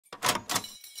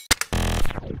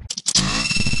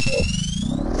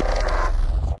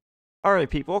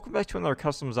Alright people, welcome back to another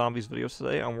Custom Zombies video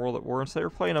today on World at War. And today we're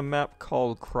playing a map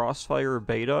called Crossfire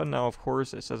Beta. Now of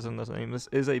course it says in the name, this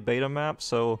is a beta map,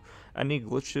 so any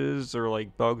glitches or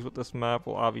like bugs with this map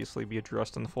will obviously be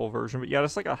addressed in the full version. But yeah,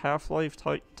 it's like a Half-Life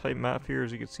type map here,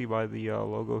 as you can see by the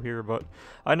logo here. But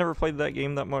I never played that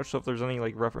game that much, so if there's any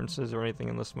like references or anything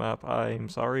in this map, I'm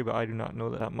sorry, but I do not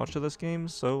know that much of this game.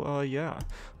 So yeah,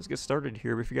 let's get started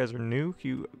here. But if you guys are new,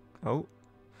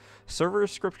 server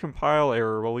script compile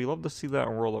error. Well, we love to see that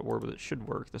in World at War, but it should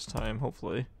work this time,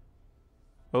 hopefully.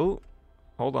 Oh,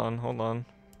 hold on.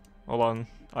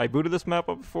 I booted this map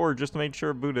up before just to make sure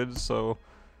it booted, so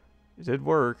it did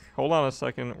work. Hold on a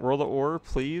second. World at War,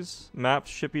 please. Maps,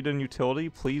 shipping, and utility,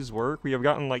 please work. We have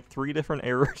gotten like 3 different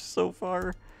errors so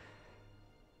far.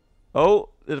 Oh,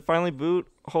 did it finally boot?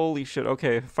 Holy shit.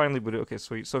 Okay, finally booted. Okay,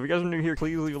 sweet. So if you guys are new here,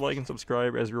 please leave a like and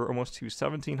subscribe, as we're almost to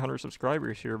 1,700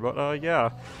 subscribers here. But yeah,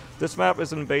 this map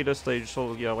is in beta stage,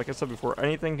 so yeah, like I said before,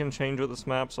 anything can change with this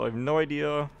map, so I have no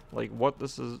idea like what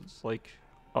this is like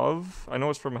of. I know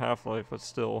it's from Half-Life, but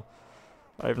still,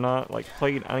 I have not like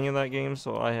played any of that game,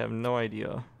 so I have no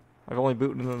idea. I've only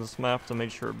booted into this map to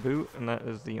make sure it boot, and that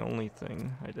is the only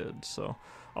thing I did. So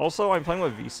also, I'm playing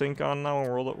with VSync on now in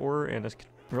World at War, and it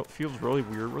feels really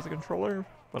weird with the controller,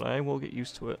 but I will get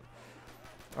used to it.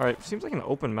 Alright, seems like an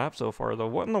open map so far, though.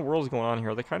 What in the world is going on here?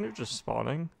 Are they kind of just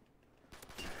spawning?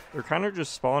 They're kind of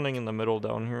just spawning in the middle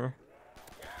down here.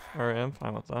 Alright, I'm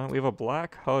fine with that. We have a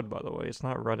black HUD, by the way. It's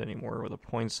not red anymore, where the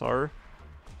points are.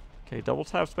 Okay, double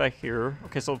taps back here.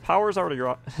 Okay, so the power's already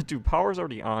on. Dude, power's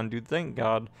already on, dude. Thank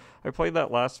God. I played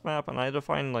that last map, and I had to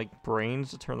find, like, brains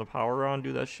to turn the power on.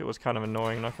 Dude, that shit was kind of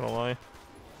annoying, not gonna lie.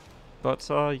 But,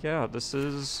 yeah, this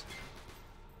is...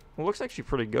 Well, it looks actually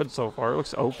pretty good so far. It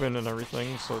looks open and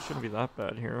everything, so it shouldn't be that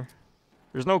bad here.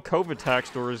 There's no COVID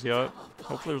tax doors yet.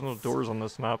 Hopefully there's no doors on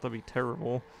this map. That'd be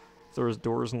terrible if there was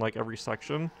doors in, like, every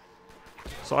section.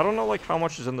 So I don't know, like, how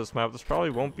much is in this map. This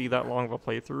probably won't be that long of a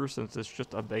playthrough since it's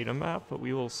just a beta map, but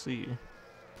we will see.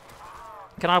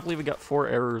 Cannot believe we got 4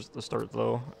 errors at the start,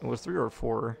 though. It was 3 or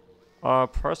 4.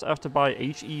 Press F to buy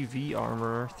HEV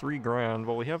armor. 3 grand.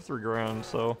 Well, we have 3 grand,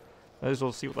 so... Might as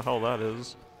well see what the hell that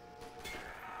is.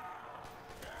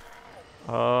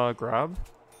 Grab.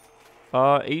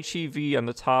 HEV on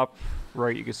the top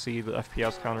right, you can see the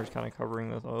FPS counter is kind of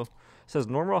covering this. Oh, it says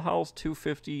normal health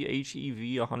 250,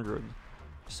 HEV 100.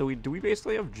 So do we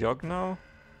basically have Jug now?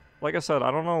 Like I said, I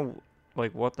don't know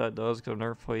like what that does because I've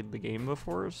never played the game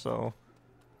before, so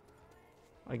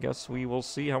I guess we will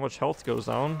see how much health goes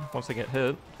down once I get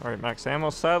hit. Alright, max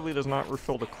ammo sadly does not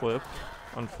refill the clip.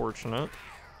 Unfortunate.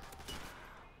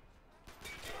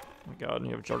 Oh my god, and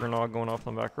you have Juggernaut going off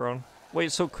in the background.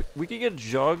 Wait, so we could get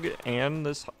Jug and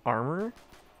this armor?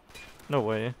 No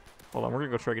way. Hold on, we're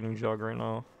gonna go try getting Jug right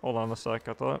now. Hold on a sec,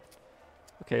 I thought...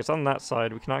 Okay, it's on that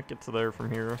side. We cannot get to there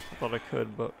from here. I thought I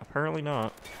could, but apparently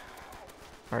not.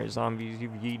 Alright, zombies,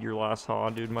 you've yeed your last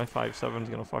haw, dude. My 5.7's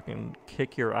gonna fucking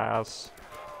kick your ass.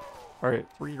 Alright,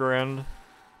 3 grand.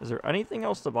 Is there anything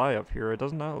else to buy up here? It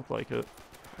does not look like it.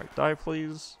 Alright, die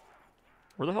please.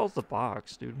 Where the hell's the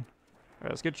box, dude?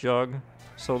 Alright, let's get Jug.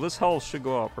 So this health should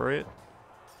go up, right?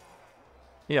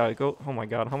 Yeah, go. Oh my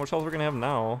god, how much health are we gonna have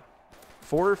now?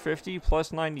 450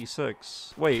 plus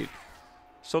 96. Wait.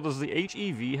 So does the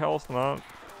HEV health not,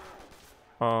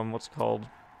 what's it called?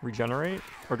 Regenerate?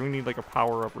 Or do we need like a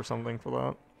power up or something for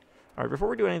that? Alright, before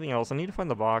we do anything else, I need to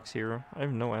find the box here. I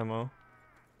have no ammo.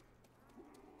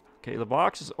 Okay, the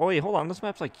box is. Oh wait, hold on. This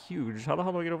map's like huge. How the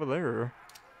hell do I get over there?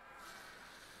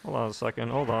 Hold on a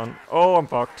second, hold on. Oh, I'm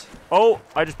fucked. Oh,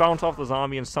 I just bounced off the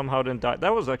zombie and somehow didn't die.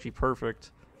 That was actually perfect.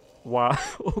 Wow,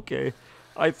 okay.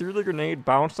 I threw the grenade,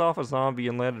 bounced off a zombie,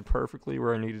 and landed perfectly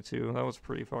where I needed to. That was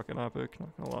pretty fucking epic,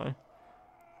 not gonna lie.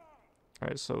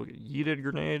 Alright, so yeeted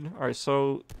grenade. Alright,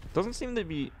 so doesn't seem to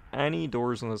be any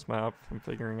doors in this map, I'm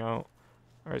figuring out.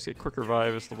 Alright, let's get quick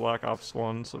revive. It's the Black Ops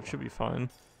one, so it should be fine.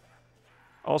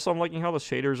 Also, I'm liking how the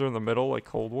shaders are in the middle, like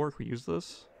Cold War. Can we use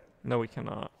this? No, we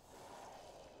cannot.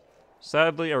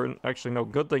 Sadly, or actually no,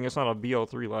 good thing it's not a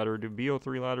BO3 ladder. Dude,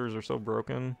 BO3 ladders are so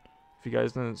broken. If you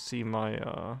guys didn't see my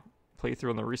playthrough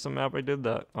on the recent map I did,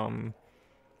 that,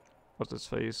 what's its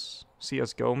face?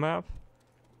 CSGO map?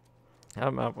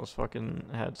 That map was fucking,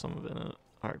 had some of it in it.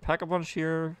 Alright, pack a bunch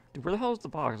here. Dude, where the hell is the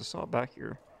box? I saw it back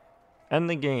here. End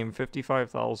the game,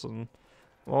 55,000.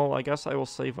 Well, I guess I will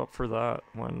save up for that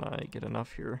when I get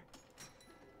enough here.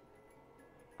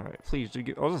 Alright, please, do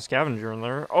get. Oh, there's a scavenger in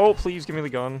there. Oh, please give me the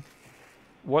gun.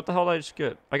 What the hell did I just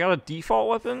get? I got a default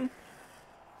weapon?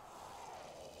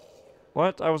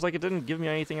 What? I was like, it didn't give me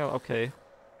anything else. Okay.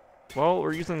 Well,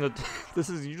 we're using the... This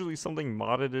is usually something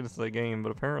modded into the game,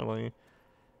 but apparently...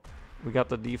 We got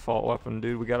the default weapon,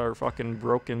 dude. We got our fucking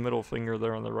broken middle finger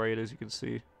there on the right, as you can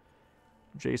see.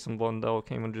 Jason Blundell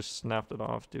came and just snapped it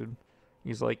off, dude.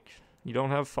 He's like, you don't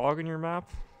have fog in your map?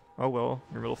 Oh well,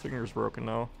 your middle finger's broken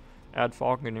now. Add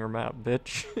fog in your map,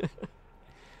 bitch.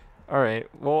 Alright,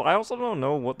 well, I also don't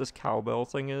know what this cowbell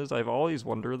thing is. I've always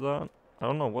wondered that. I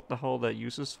don't know what the hell that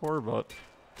uses for, but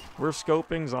we're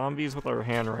scoping zombies with our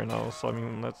hand right now, so I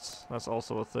mean, that's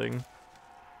also a thing.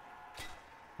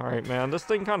 Alright, man, this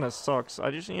thing kind of sucks. I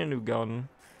just need a new gun.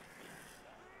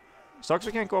 Sucks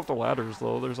we can't go up the ladders,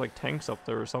 though. There's, like, tanks up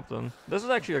there or something. This is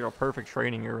actually, like, a perfect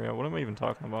training area. What am I even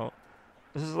talking about?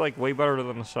 This is, like, way better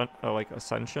than, like,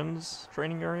 Ascension's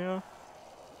training area.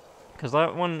 Because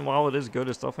that one, while it is good,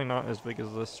 it's definitely not as big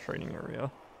as this training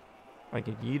area. I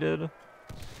get yeeted.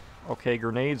 Okay,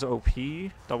 grenades OP.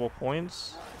 Double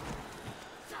points.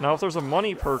 Now, if there's a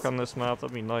money perk on this map,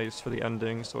 that'd be nice for the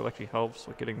ending, so it actually helps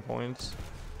with getting points.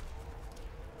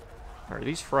 Alright,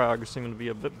 these frags seem to be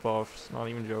a bit buffed, not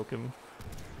even joking.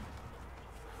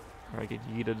 Alright, get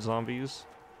yeeted zombies.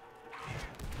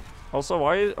 Also,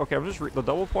 why... Okay, I'm just... the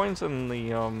double points and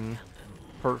the,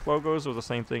 perk logos are the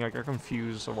same thing. I got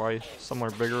confused, so why some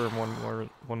are bigger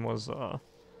and one was,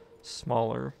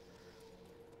 smaller.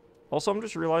 Also, I'm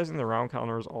just realizing the round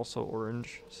counter is also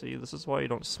orange. See, this is why you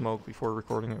don't smoke before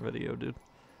recording a video, dude.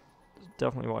 This is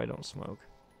definitely why I don't smoke.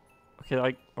 Okay,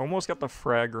 I almost got the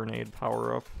frag grenade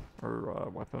power up, or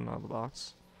weapon out of the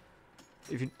box.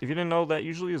 If you didn't know, that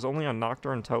usually is only on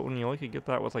Nocturne and Toten. You only could get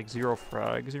that with like 0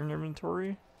 frags in your inventory.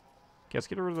 Okay, let's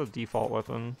get rid of the default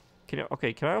weapon.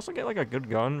 Okay, can I also get like a good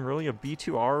gun? Really, a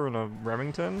B2R and a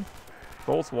Remington?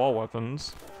 Both wall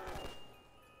weapons.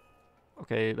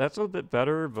 Okay, that's a bit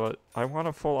better, but I want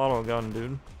a full auto gun,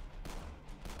 dude.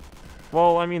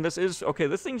 Well, I mean, this is... Okay,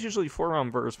 this thing's usually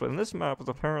 4-round burst, but in this map, it's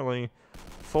apparently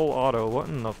full auto. What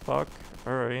in the fuck?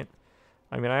 Alright.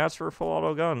 I mean, I asked for a full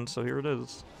auto gun, so here it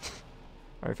is.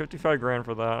 Alright, 55 grand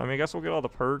for that. I mean, I guess we'll get all the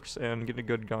perks and get a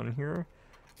good gun here.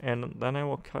 And then I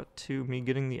will cut to me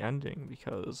getting the ending,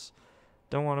 because...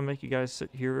 don't want to make you guys sit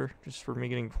here just for me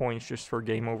getting points just for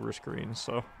game over screen,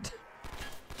 so...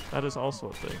 that is also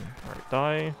a thing. Alright,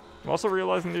 die. I'm also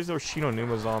realizing these are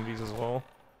Shinonuma zombies as well.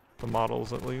 The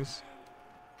models, at least.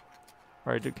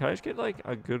 Alright, dude, can I just get, like,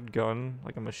 a good gun?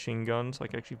 Like a machine gun, so I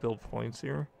can actually build points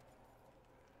here?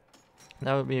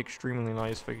 That would be extremely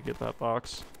nice if I could get that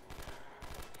box.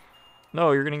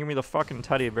 No, you're gonna give me the fucking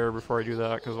teddy bear before I do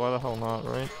that, because why the hell not,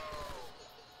 right?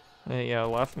 Hey, yeah,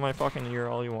 laugh in my fucking ear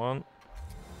all you want.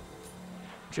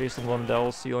 Jason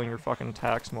Lundell stealing your fucking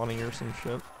tax money or some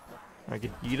shit. I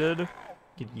get yeeted.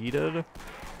 Get yeeted.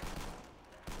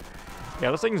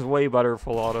 Yeah, this thing's way better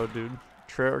full auto, dude.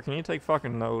 Trevor, can you take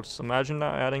fucking notes? Imagine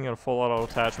not adding a full auto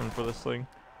attachment for this thing.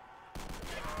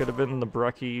 Could have been the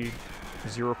Brecci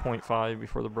 0.5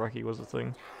 before the Brecci was a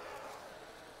thing.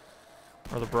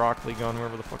 Or the broccoli gun,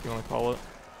 whatever the fuck you want to call it.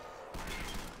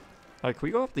 Alright, can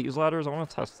we go up these ladders? I want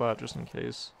to test that just in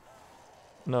case.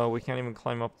 No, we can't even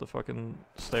climb up the fucking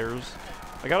stairs.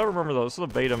 I gotta remember though, this is a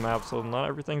beta map, so not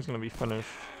everything's gonna be finished.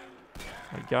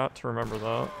 I got to remember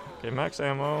that. Okay, max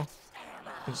ammo.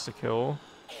 Insta-kill.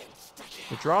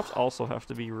 The drops also have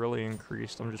to be really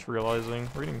increased, I'm just realizing.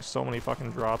 We're getting so many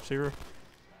fucking drops here.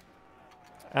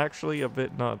 Actually a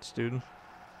bit nuts, dude.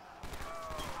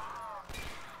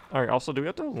 Alright, also, do we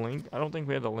have to link? I don't think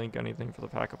we had to link anything for the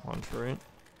Pack-a-Punch, right?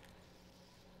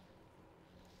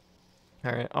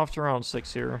 Alright, off to round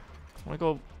 6 here. I want to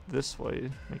go this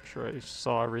way. Make sure I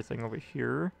saw everything over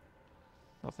here.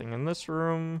 Nothing in this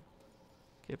room.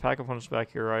 Okay, Pack-a-Punch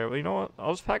back here. Right, well, you know what?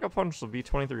 I'll just Pack-a-Punch the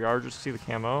B23R just to see the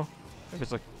camo. If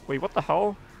it's like, wait, what the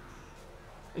hell?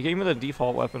 It gave me the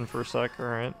default weapon for a sec.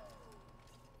 Alright.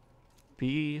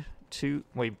 B2...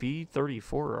 Wait,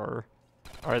 B34R.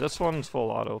 Alright, this one's full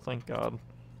auto, thank God.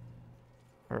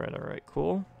 Alright,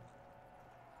 cool.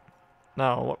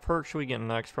 Now, what perk should we get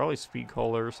next? Probably Speed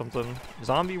Cola or something.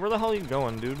 Zombie, where the hell are you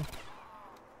going, dude?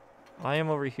 I am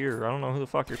over here. I don't know who the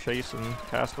fuck you're chasing.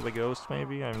 Casper the Ghost,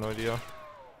 maybe? I have no idea.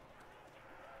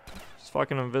 It's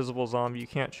fucking invisible zombie. You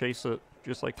can't chase it.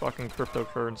 Just like fucking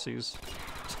cryptocurrencies.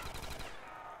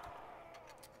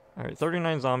 Alright,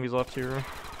 39 zombies left here.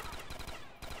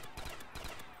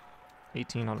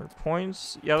 1,800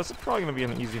 points. Yeah, this is probably going to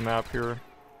be an easy map here.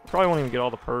 Probably won't even get all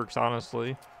the perks,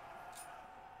 honestly.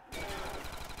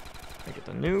 I get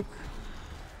the nuke.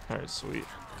 Alright, sweet.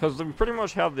 Because we pretty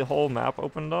much have the whole map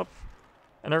opened up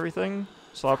and everything.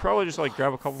 So I'll probably just like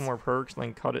grab a couple more perks and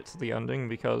then cut it to the ending,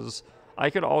 because I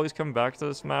could always come back to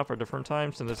this map at different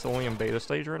times since it's only in beta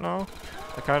stage right now.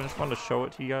 I kind of just wanted to show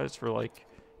it to you guys for like,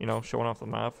 you know, showing off the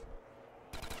map.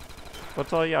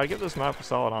 But yeah, I give this map a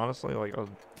solid, honestly, like a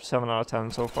 7 out of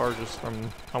 10 so far, just from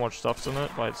how much stuff's in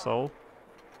it by itself.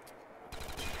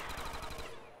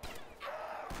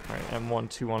 Alright,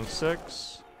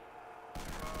 M1216.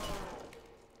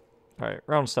 Alright,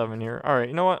 round 7 here. Alright,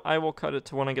 you know what? I will cut it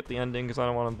to when I get the ending, because I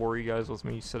don't want to bore you guys with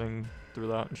me sitting through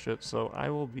that and shit, so I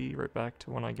will be right back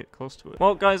to when I get close to it.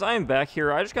 Well, guys, I am back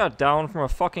here. I just got down from a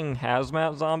fucking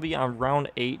hazmat zombie on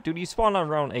round 8. Dude, he spawned on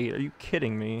round 8. Are you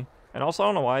kidding me? And also, I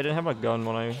don't know why I didn't have a gun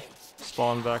when I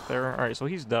spawned back there. Alright, so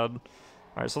he's dead.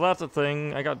 Alright, so that's the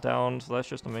thing. I got down, so that's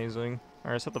just amazing.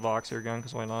 Alright, let's hit the box here again,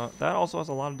 because why not? That also has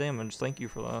a lot of damage. Thank you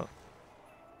for that.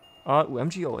 Ooh,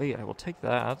 MG08. I will take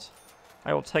that.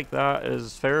 I will take that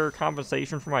as fair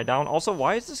compensation for my down. Also,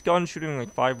 why is this gun shooting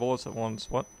like 5 bullets at once?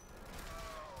 What?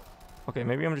 Okay,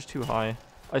 maybe I'm just too high.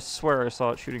 I swear I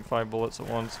saw it shooting 5 bullets at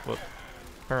once, but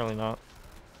apparently not.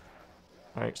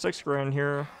 Alright, 6 grand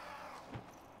here.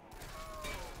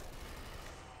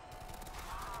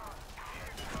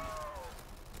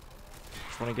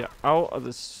 Just want to get out of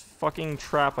this fucking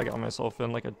trap I got myself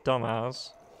in like a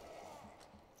dumbass.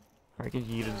 Alright, get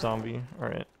yeeted, zombie.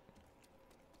 Alright.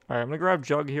 Alright, I'm gonna grab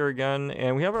Jug here again,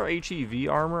 and we have our HEV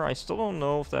armor. I still don't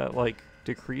know if that, like,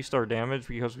 decreased our damage,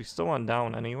 because we still went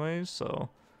down anyways, so...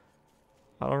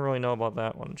 I don't really know about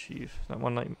that one, Chief. That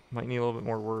one might need a little bit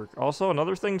more work. Also,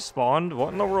 another thing spawned.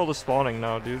 What in the world is spawning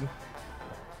now, dude?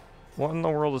 What in the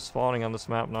world is spawning on this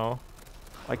map now?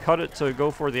 I cut it to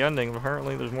go for the ending, but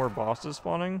apparently there's more bosses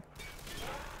spawning.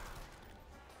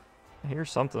 I hear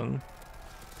something.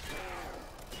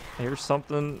 I hear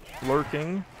something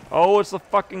lurking. Oh, it's the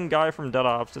fucking guy from Dead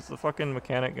Ops. It's the fucking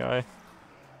mechanic guy.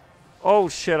 Oh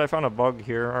shit, I found a bug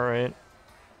here. Alright.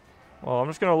 Well, I'm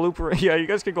just gonna loop yeah, you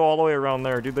guys could go all the way around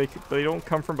there. Dude, they don't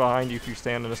come from behind you if you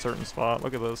stand in a certain spot.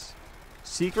 Look at this.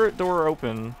 Secret door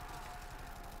open.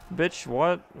 Bitch,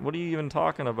 what? What are you even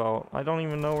talking about? I don't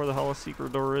even know where the hell a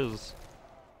secret door is.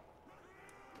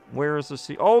 Where is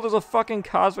the oh, there's a fucking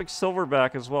cosmic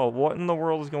silverback as well. What in the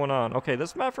world is going on? Okay,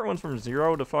 this map went from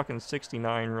 0 to fucking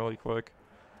 69 really quick.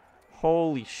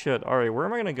 Holy shit. Alright, where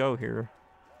am I gonna go here?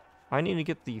 I need to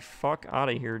get the fuck out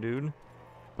of here, dude.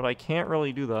 But I can't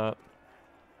really do that.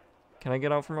 Can I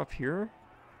get out from up here?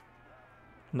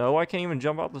 No, I can't even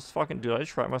jump out this fucking... Dude, I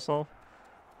just trapped myself.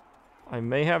 I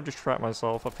may have just trapped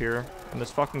myself up here. And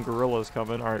this fucking gorilla is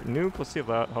coming. Alright, nuke. Let's see if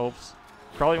that helps.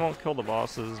 Probably won't kill the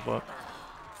bosses, but...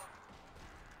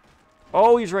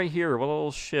 Oh, he's right here. What a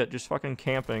little shit. Just fucking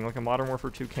camping. Like a Modern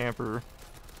Warfare 2 camper.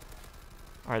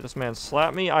 Alright, this man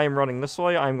slapped me. I am running this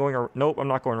way. I'm going... Nope, I'm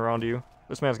not going around you.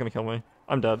 This man's gonna kill me.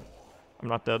 I'm dead. I'm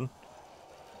not dead.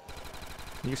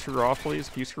 Can you screw off, please?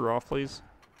 Can you screw off, please?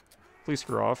 Please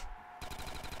screw off.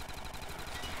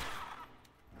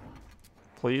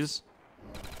 Please?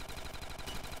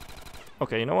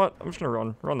 Okay, you know what? I'm just gonna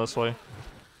run. Run this way.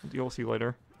 Deal with you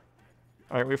later.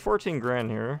 Alright, we have 14 grand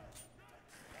here.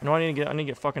 You know what I need to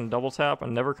get fucking double tap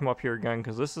and never come up here again,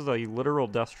 because this is a literal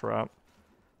death trap.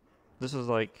 This is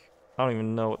like... I don't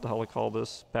even know what the hell to call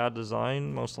this. Bad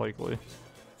design? Most likely.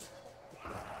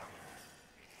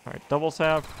 Alright, double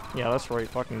tap. Yeah, that's right.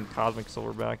 Fucking cosmic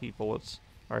silverback, eat bullets.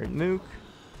 Alright, nuke.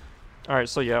 Alright,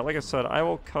 so yeah, like I said, I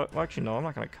will cut... Well, actually, no, I'm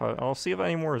not going to cut. I'll see if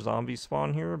any more zombies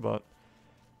spawn here, but...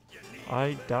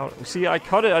 I doubt it. See, I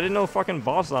cut it. I didn't know fucking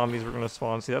boss zombies were going to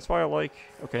spawn. See, that's why I like...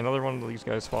 Okay, another one of these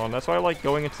guys spawned. That's why I like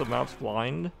going into the maps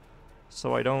blind.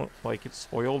 So I don't, like, get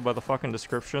spoiled by the fucking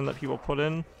description that people put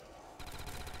in.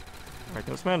 Alright,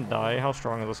 can this man die? How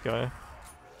strong is this guy?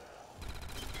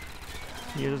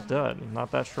 He is dead.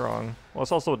 Not that strong. Well,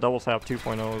 it's also a double tap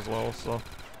 2.0 as well, so...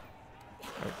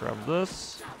 Alright, grab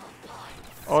this.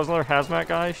 Oh, there's another hazmat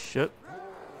guy? Shit.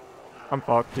 I'm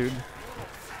fucked, dude.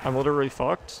 I'm literally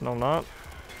fucked. No, I'm not.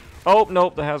 Oh,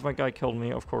 nope, the hazmat guy killed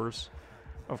me, of course.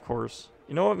 Of course.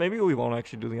 You know what? Maybe we won't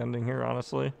actually do the ending here,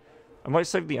 honestly. I might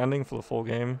save the ending for the full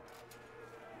game.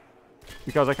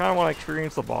 Because I kind of want to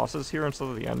experience the bosses here instead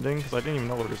of the ending, because I didn't even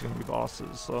know there was going to be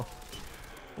bosses, so...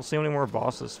 We'll see how many more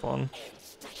bosses spawn.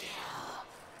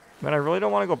 Man, I really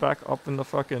don't want to go back up in the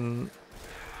fucking...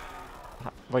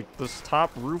 Like, this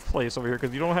top roof place over here,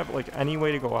 because you don't have, like, any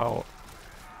way to go out.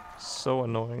 So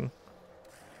annoying.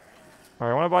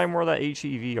 Alright, I want to buy more of that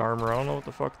HEV armor. I don't know what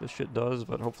the fuck this shit does,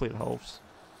 but hopefully it helps.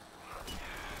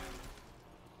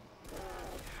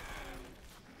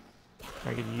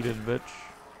 I get yeeted, bitch.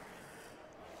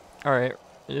 Alright,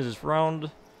 it is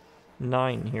round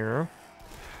 9 here.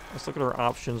 Let's look at our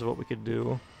options of what we could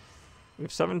do. We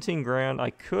have 17 grand.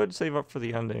 I could save up for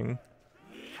the ending.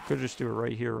 Could just do it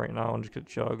right here, right now, and just get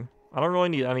Chug. I don't really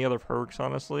need any other perks,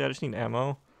 honestly. I just need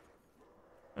ammo.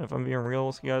 And if I'm being real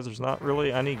with you guys, there's not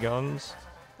really any guns.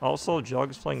 Also,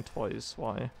 Jug's playing twice.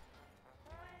 Why?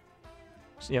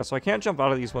 So, yeah, so I can't jump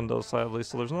out of these windows, sadly,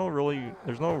 so there's no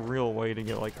real way to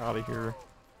get, like, out of here.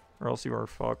 Or else you are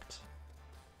fucked.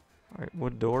 Alright,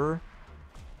 wood door.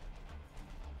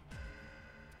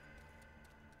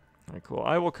 Alright, cool.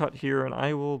 I will cut here, and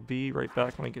I will be right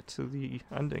back when I get to the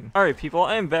ending. Alright, people,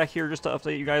 I am back here just to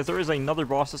update you guys. There is another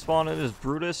boss to spawn. It is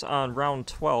Brutus on round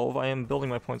 12. I am building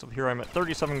my points up here. I'm at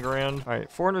 37 grand. Alright,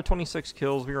 426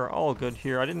 kills. We are all good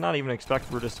here. I did not even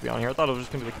expect Brutus to be on here. I thought it was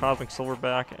just going to be the Cosmic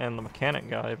Silverback and the Mechanic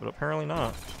guy, but apparently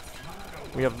not.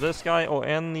 We have this guy. Oh,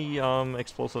 and the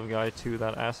explosive guy, too.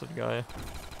 That acid guy.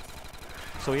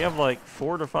 So we have, like,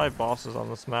 4 to 5 bosses on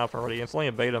this map already. It's only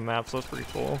a beta map, so that's pretty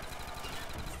cool.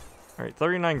 Alright,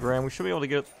 39 grand. We should be able to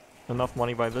get enough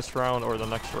money by this round or the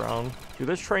next round. Dude,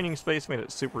 this training space made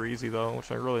it super easy, though,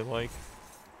 which I really like.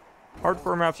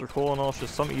 Hardcore maps are cool and all, it's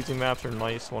just some easy maps are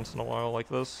nice once in a while like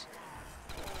this.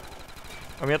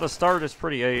 I mean, at the start, it's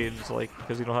pretty AIDS, like,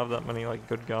 because you don't have that many, like,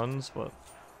 good guns, but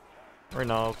right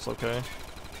now, it's okay.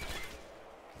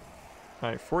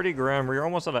 Alright, 40 grand. We're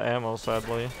almost out of ammo,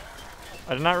 sadly.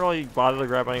 I did not really bother to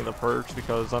grab any of the perks,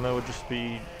 because then it would just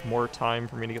be more time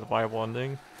for me to get the viable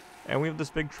ending. And we have this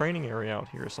big training area out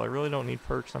here, so I really don't need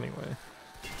perks anyway.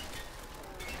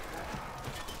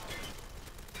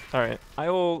 Alright,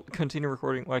 I will continue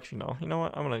recording. Well, actually, no. You know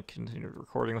what? I'm going to continue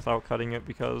recording without cutting it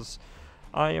because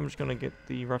I am just going to get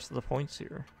the rest of the points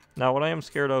here. Now, what I am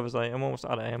scared of is I am almost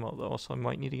out of ammo, though, so I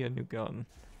might need to get a new gun.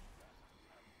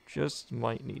 Just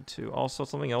might need to. Also,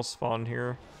 something else spawned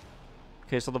here.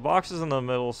 Okay, so the box is in the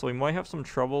middle, so we might have some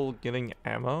trouble getting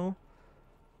ammo.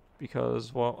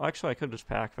 Because, well, actually I could just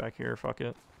pack back here, fuck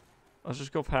it. Let's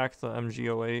just go pack the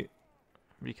MG08,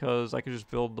 because I could just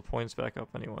build the points back up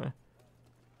anyway.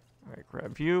 Alright,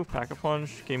 grab you, pack a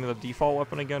punch, gave me the default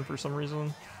weapon again for some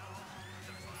reason.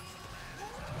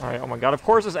 Alright, oh my god, of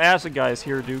course this acid guy is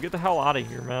here, dude. Get the hell out of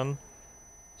here, man.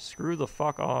 Screw the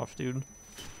fuck off, dude.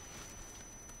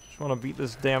 Just want to beat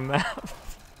this damn map.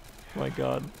 Oh my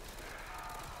god.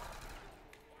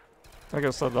 Like I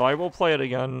said, though, I will play it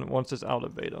again once it's out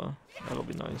of beta. That'll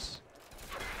be nice.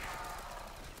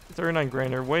 39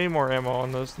 grand. There's way more ammo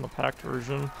on this than the packed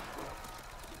version.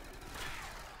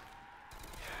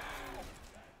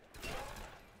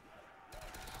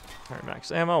 Alright,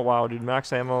 max ammo. Wow, dude,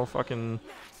 max ammo. Fucking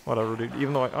whatever, dude.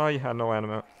 Even though you had no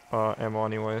ammo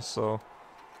anyway, so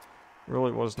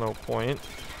really was no point.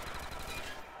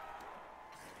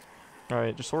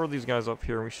 Alright, just order these guys up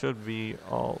here. We should be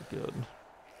all good.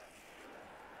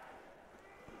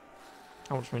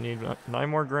 How much we need? 9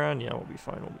 more grand? Yeah, we'll be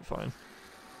fine, we'll be fine.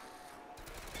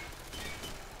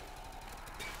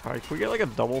 Alright, can we get like a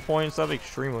double points? That'd be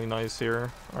extremely nice here.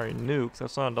 Alright, nuke.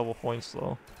 That's not a double points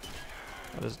though.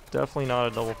 That is definitely not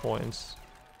a double points.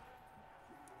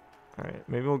 Alright,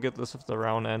 maybe we'll get this if the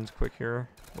round ends quick here.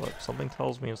 But something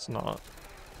tells me it's not.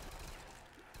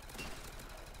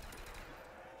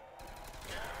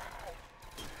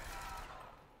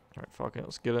 Alright, fuck it,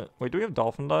 let's get it. Wait, do we have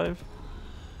dolphin dive?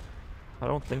 I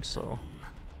don't think so.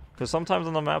 Because sometimes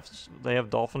on the maps, they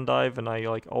have dolphin dive, and I,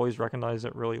 like, always recognize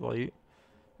it really late.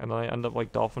 And then I end up,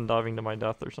 like, dolphin diving to my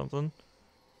death or something.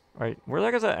 Alright, where the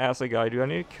heck is that acid guy, dude? I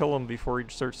need to kill him before he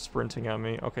starts sprinting at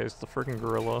me. Okay, it's the freaking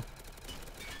gorilla.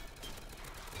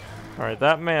 Alright,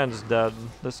 that man's dead.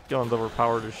 This gun's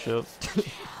overpowered as shit.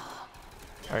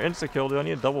 Alright, insta-kill, dude. I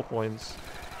need double points.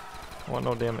 I want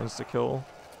no damn insta-kill.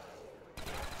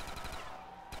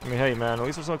 I mean, hey, man, at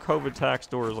least there's no COVID tax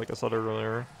doors, like I said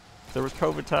earlier. If there was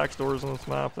COVID tax doors on this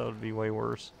map, that would be way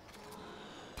worse.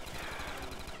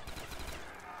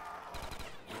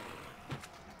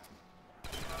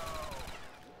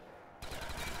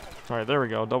 Alright, there we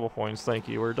go. Double points. Thank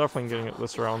you. We're definitely getting it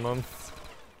this round, then.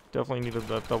 Definitely needed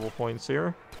that double points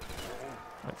here.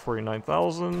 Alright,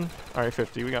 49,000. Alright,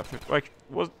 50. We got 50. Like,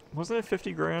 wasn't it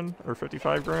 50 grand? Or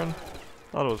 55 grand?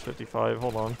 Thought it was 55.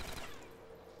 Hold on.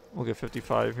 We'll get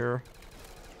 55 here.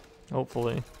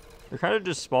 Hopefully. They're kind of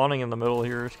just spawning in the middle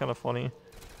here. It's kind of funny.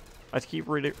 I keep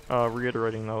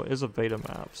reiterating, though, it is a beta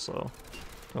map, so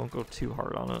don't go too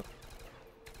hard on it.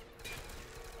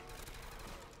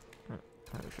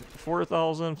 Alright,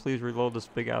 54,000. Please reload this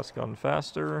big-ass gun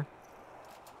faster.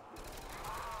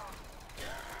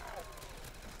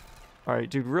 Alright,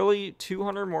 dude, really?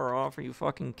 200 more off? Are you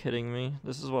fucking kidding me?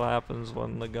 This is what happens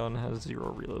when the gun has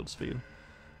 0 reload speed.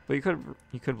 But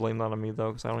you could blame that on me though,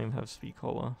 because I don't even have speed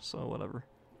cola, so whatever.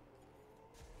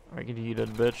 Alright, get yeeted,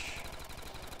 bitch.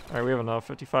 Alright, we have enough.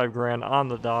 55 grand on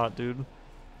the dot, dude.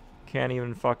 Can't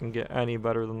even fucking get any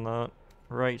better than that.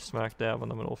 Right smack dab in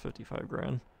the middle, 55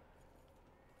 grand.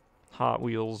 Hot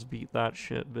Wheels beat that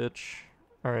shit, bitch.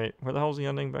 Alright, where the hell's the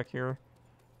ending? Back here?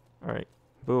 Alright,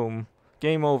 boom.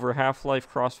 Game over. Half-Life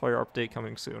Crossfire update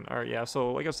coming soon. Alright, yeah,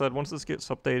 so like I said, once this gets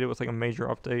updated with like a major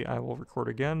update, I will record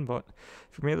again. But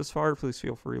if you made it this far, please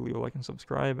feel free to leave a like and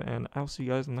subscribe, and I'll see you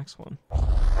guys in the next one.